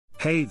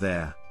Hey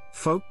there,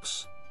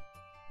 folks!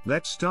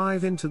 Let's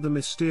dive into the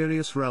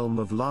mysterious realm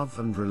of love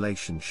and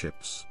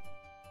relationships.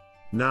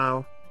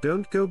 Now,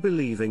 don't go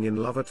believing in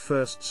love at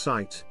first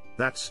sight,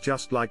 that's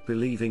just like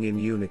believing in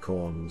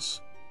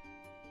unicorns.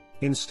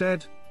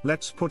 Instead,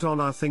 let's put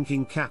on our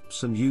thinking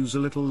caps and use a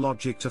little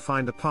logic to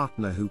find a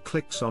partner who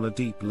clicks on a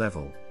deep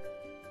level.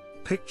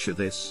 Picture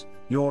this,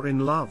 you're in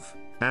love,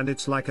 and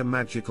it's like a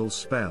magical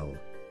spell.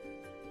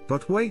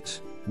 But wait,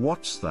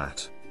 what's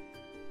that?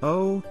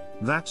 Oh,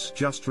 that's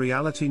just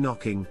reality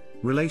knocking.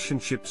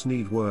 Relationships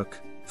need work,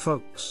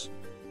 folks.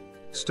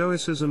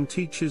 Stoicism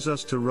teaches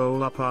us to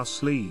roll up our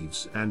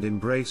sleeves and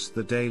embrace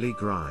the daily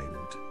grind.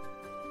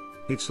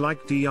 It's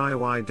like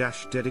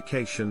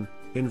DIY-dedication,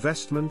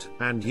 investment,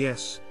 and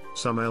yes,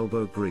 some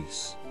elbow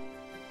grease.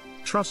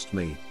 Trust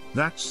me,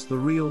 that's the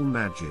real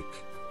magic.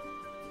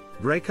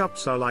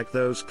 Breakups are like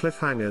those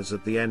cliffhangers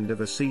at the end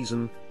of a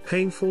season,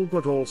 painful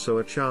but also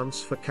a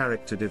chance for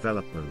character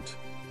development.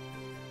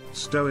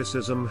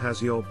 Stoicism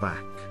has your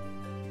back.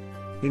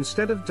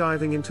 Instead of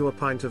diving into a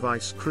pint of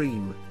ice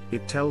cream,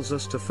 it tells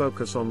us to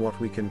focus on what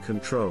we can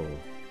control.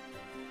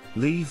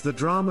 Leave the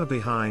drama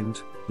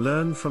behind,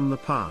 learn from the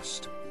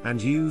past, and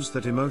use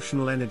that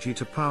emotional energy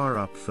to power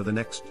up for the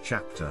next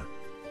chapter.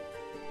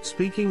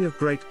 Speaking of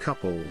great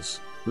couples,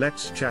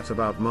 let's chat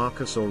about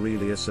Marcus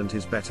Aurelius and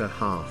his better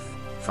half,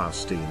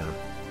 Faustina.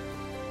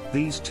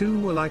 These two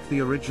were like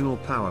the original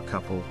power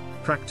couple,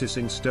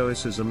 practicing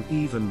Stoicism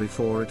even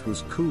before it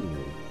was cool.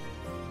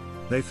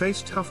 They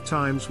faced tough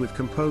times with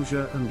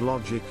composure and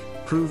logic,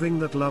 proving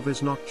that love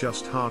is not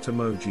just heart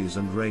emojis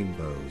and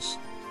rainbows.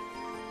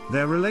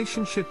 Their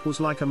relationship was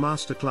like a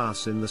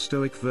masterclass in the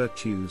Stoic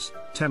virtues,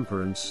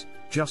 temperance,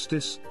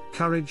 justice,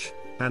 courage,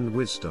 and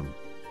wisdom.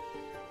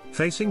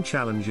 Facing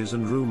challenges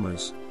and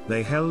rumors,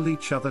 they held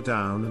each other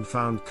down and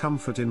found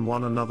comfort in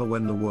one another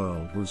when the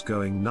world was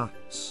going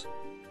nuts.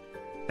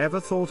 Ever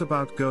thought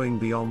about going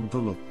beyond the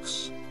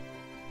looks?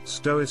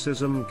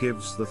 Stoicism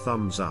gives the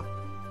thumbs up.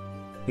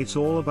 It's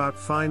all about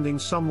finding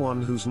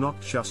someone who's not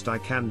just eye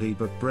candy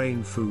but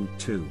brain food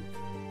too.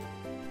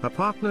 A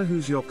partner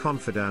who's your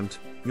confidant,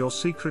 your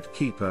secret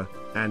keeper,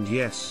 and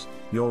yes,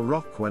 your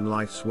rock when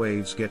life's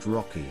waves get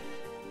rocky.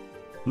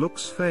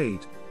 Looks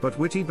fade, but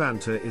witty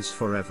banter is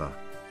forever.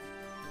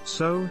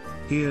 So,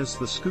 here's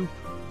the scoop: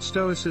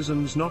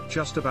 Stoicism's not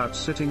just about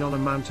sitting on a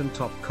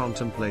mountaintop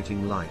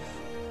contemplating life.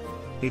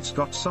 It's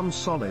got some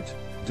solid,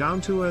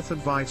 down-to-earth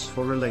advice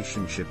for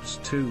relationships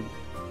too.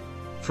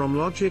 From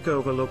logic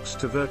over looks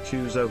to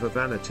virtues over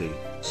vanity,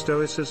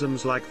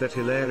 Stoicism's like that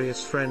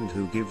hilarious friend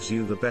who gives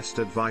you the best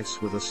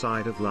advice with a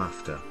side of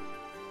laughter.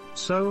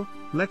 So,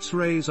 let's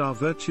raise our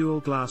virtual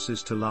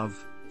glasses to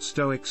love,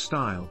 Stoic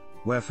style,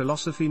 where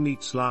philosophy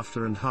meets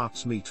laughter and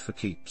hearts meet for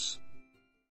keeps.